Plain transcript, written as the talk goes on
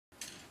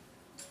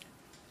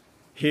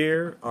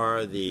Here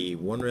are the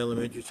Warner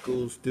Elementary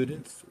School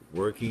students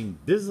working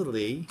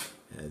busily,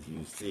 as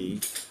you see,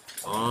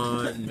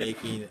 on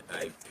making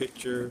a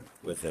picture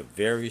with a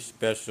very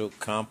special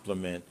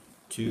compliment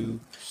to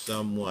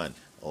someone.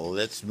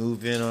 Let's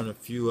move in on a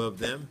few of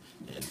them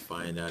and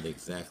find out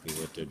exactly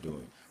what they're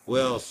doing.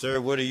 Well,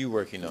 sir, what are you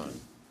working on?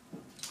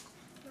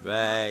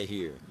 Right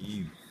here.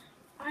 You.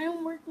 I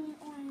am working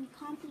on a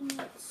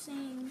compliment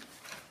saying,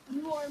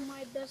 "You are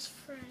my best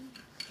friend."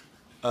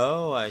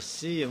 Oh, I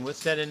see. And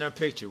what's that in our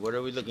picture? What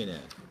are we looking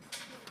at?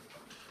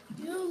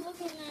 You're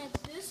looking at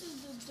this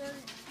is the dirt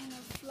and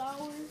the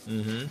flowers,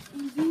 Mm-hmm.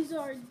 and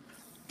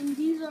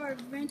these are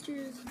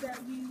adventures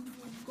that we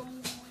would go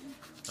on.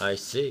 I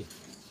see.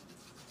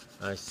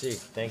 I see.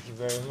 Thank you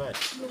very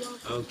much. You're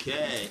welcome.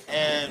 Okay.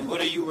 And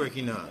what are you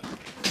working on?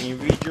 Can you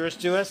read yours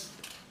to us?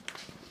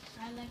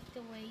 I like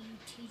the way you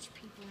teach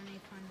people in a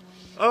fun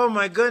way. Oh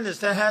my goodness,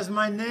 that has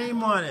my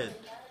name on it.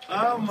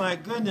 Oh my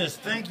goodness,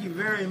 thank you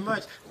very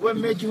much. What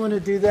made you want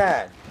to do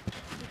that?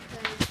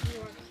 Because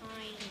you are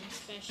kind and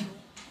special,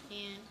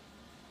 and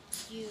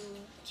you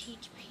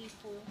teach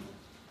people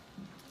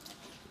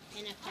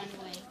in a fun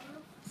way.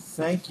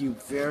 Thank you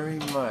very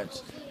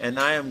much. And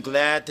I am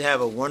glad to have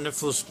a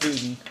wonderful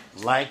student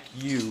like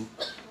you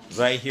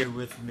right here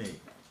with me.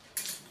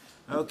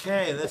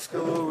 Okay, let's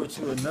go over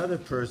to another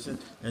person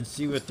and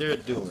see what they're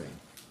doing.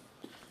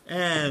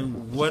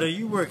 And what are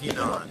you working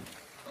on?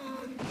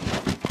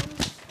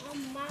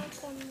 I'm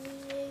Malcolm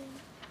Lee.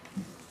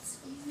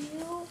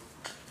 You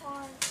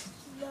are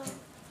the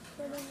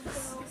little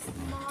girl,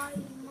 my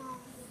mom.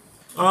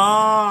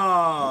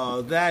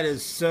 Oh, that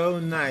is so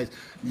nice.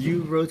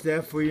 You wrote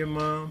that for your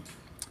mom?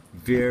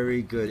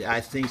 Very good. I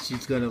think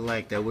she's going to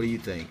like that. What do you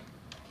think?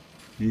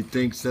 You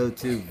think so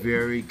too?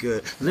 Very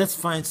good. Let's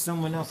find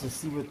someone else and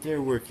see what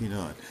they're working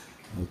on.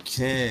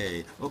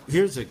 Okay. Oh,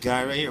 here's a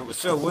guy right here.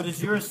 So, what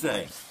does yours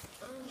say?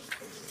 I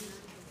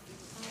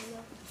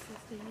love you,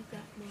 sister. You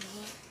got my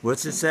heart.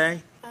 What's it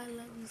say? I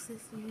love you,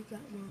 sister. You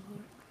got my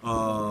heart.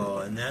 Oh,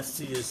 and that's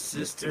to your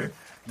sister.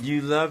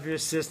 You love your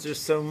sister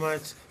so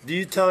much. Do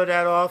you tell her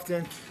that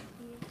often?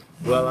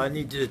 Well, I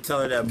need you to tell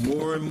her that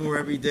more and more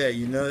every day.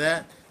 You know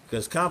that?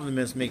 Because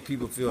compliments make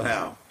people feel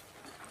how?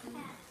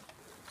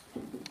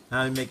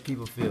 How do they make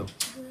people feel?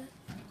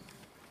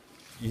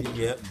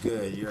 Yep,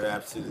 good. You're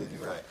absolutely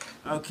right.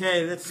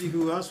 Okay, let's see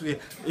who else we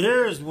have.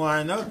 Here's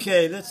one.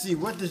 Okay, let's see.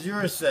 What does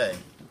yours say?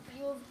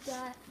 You've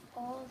got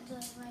all the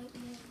right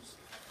moves.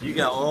 You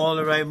got all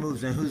the right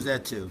moves. And who's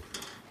that to?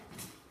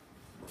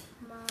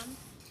 Mom.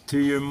 To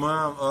your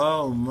mom.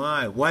 Oh,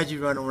 my. Why'd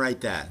you run and write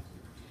that?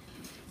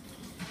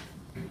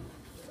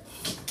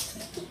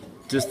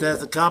 Just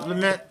as a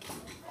compliment?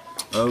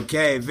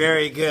 Okay,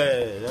 very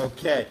good.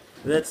 Okay,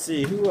 let's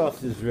see. Who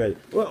else is ready?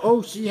 Well,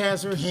 oh, she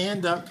has her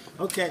hand up.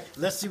 Okay,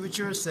 let's see what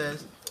yours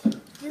says.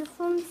 This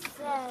one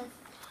says,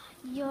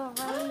 "You're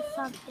really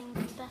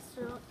something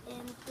special,"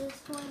 and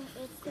this one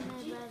is to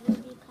my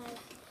brother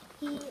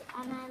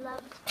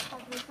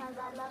because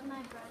I love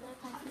my brother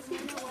because he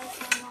went away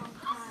for a long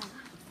time.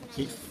 And I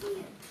He- miss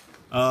him.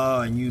 Oh,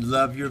 and you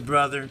love your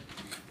brother?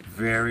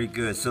 Very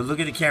good. So look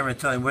at the camera and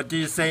tell him, what do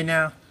you say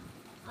now?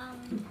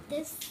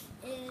 This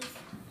is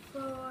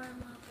for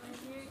my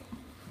brother.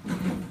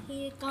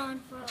 He had gone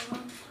for a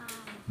long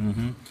time.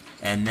 Mm-hmm.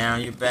 And now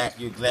you're back.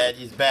 You're glad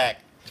he's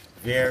back.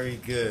 Very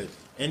good.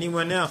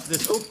 Anyone else?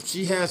 Oh,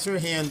 she has her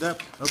hand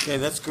up. Okay,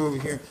 let's go over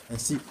here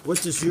and see.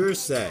 What does yours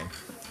say?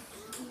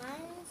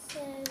 Mine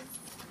says,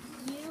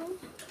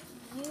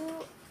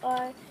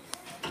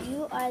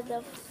 you are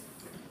the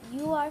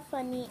you are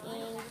funny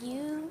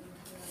and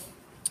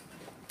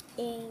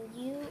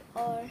you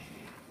are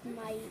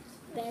my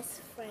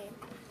best friend.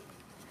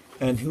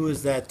 And who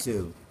is that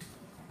to?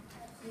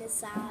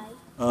 Nasai.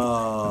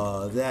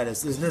 Oh, that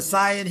is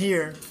Nasai in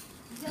here?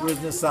 Where's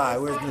Nasai?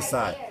 Where's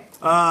Nasai?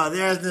 Oh,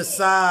 there's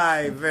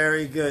Nasai.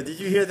 Very good. Did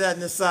you hear that,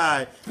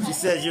 Nasai? She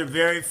says you're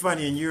very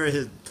funny and you're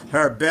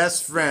her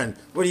best friend.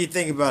 What do you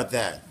think about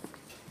that?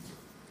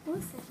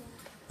 Who said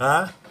that?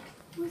 Huh?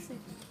 Who said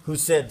that? Who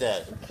said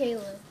that?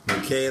 Kayla.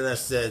 Michaela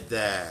said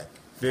that.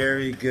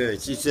 Very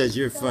good. She says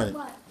you're funny.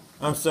 What?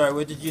 I'm sorry,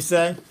 what did you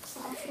say?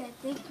 I said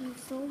thank you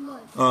so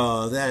much.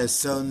 Oh, that is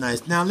so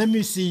nice. Now let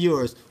me see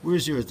yours.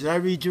 Where's yours? Did I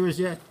read yours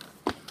yet?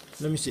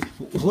 Let me see.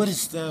 What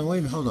is that? Wait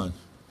a minute, hold on.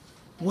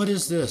 What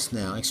is this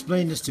now?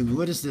 Explain this to me.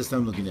 What is this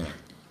I'm looking at?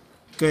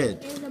 Go ahead.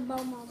 It's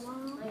about my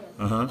mom.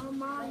 Uh-huh. My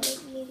mom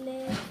made me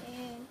live,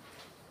 and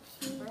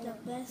she's the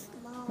best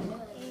mom,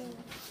 and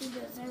she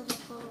deserves it.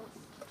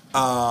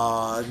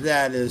 Oh,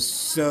 that is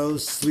so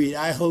sweet.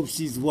 I hope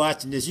she's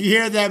watching this. You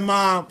hear that,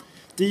 Mom?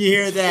 Do you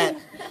hear that?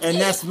 And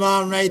that's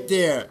Mom right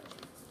there.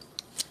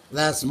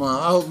 That's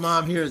Mom. I hope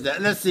Mom hears that.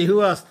 Let's see,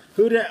 who else?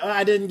 Who did? Oh,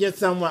 I didn't get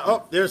someone.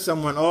 Oh, there's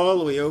someone all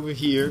the way over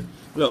here.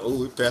 Look, oh,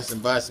 we're passing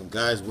by some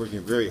guys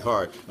working very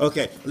hard.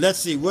 Okay, let's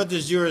see. What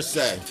does yours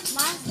say?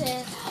 Mine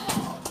says,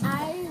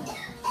 I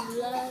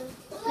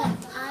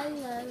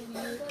love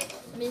you,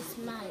 Miss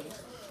Maya.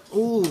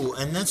 Ooh,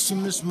 and that's to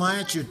Miss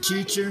Maya, your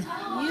teacher?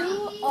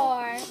 You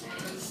are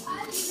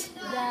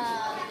the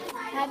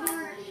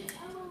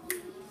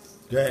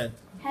Go ahead.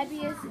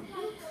 Happiest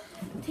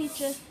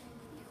teacher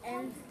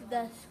in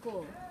the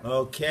school.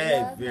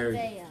 Okay, Love very.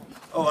 Nevaeh.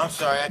 Oh, I'm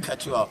sorry, I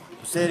cut you off.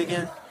 Say it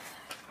again.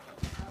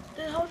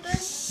 The whole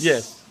thing?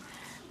 Yes.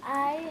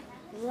 I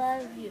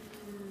love you,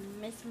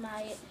 Miss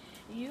Maya.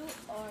 You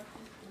are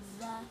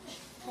the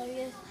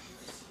happiest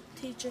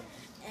teacher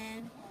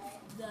in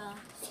the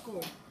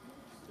school.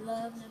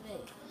 Love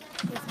Nevaeh.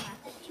 It's my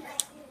picture.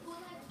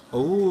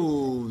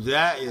 Oh,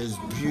 that is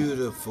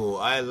beautiful.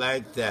 I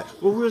like that.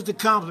 Well, where's the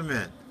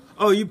compliment?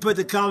 Oh, you put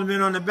the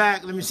compliment on the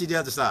back? Let me see the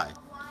other side.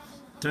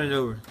 Turn it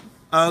over.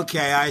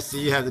 Okay, I see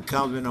you have the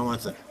compliment on one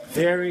side.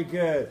 Very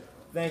good.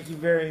 Thank you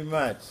very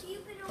much.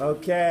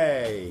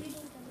 Okay.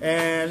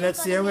 And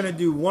let's see, I'm going to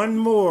do one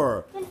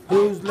more.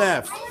 Who's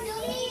left?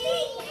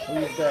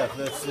 Who's left?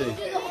 Let's see.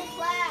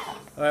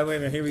 All right, wait a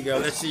minute. Here we go.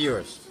 Let's see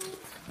yours.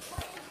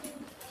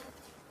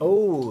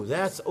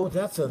 That's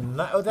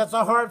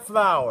a heart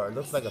flower.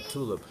 Looks like a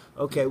tulip.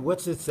 Okay,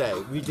 what's it say?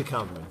 Read the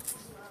compliment.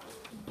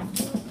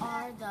 You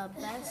are the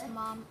best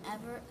mom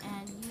ever,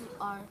 and you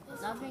are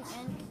loving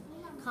and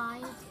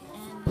kind,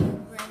 and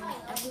you bring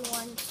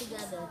everyone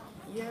together.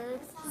 Your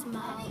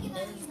smile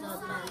is the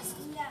best.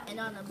 And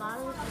on the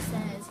bottom it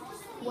says,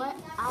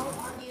 without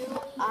you,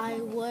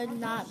 I would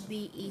not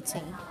be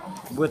eating.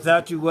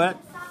 Without you what?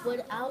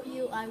 Without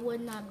you, I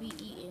would not be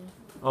eating.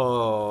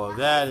 Oh,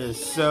 that is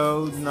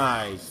so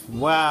nice.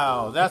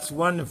 Wow, that's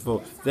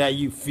wonderful that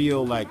you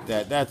feel like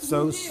that. That's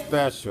so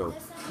special.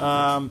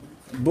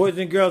 Boys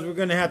and girls, we're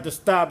going to have to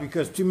stop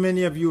because too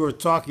many of you are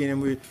talking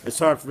and it's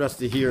hard for us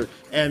to hear,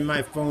 and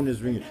my phone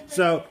is ringing.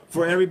 So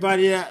for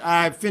everybody that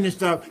I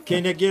finished up,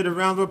 can I get a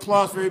round of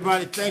applause for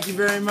everybody? Thank you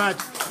very much.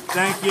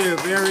 Thank you.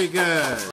 Very good.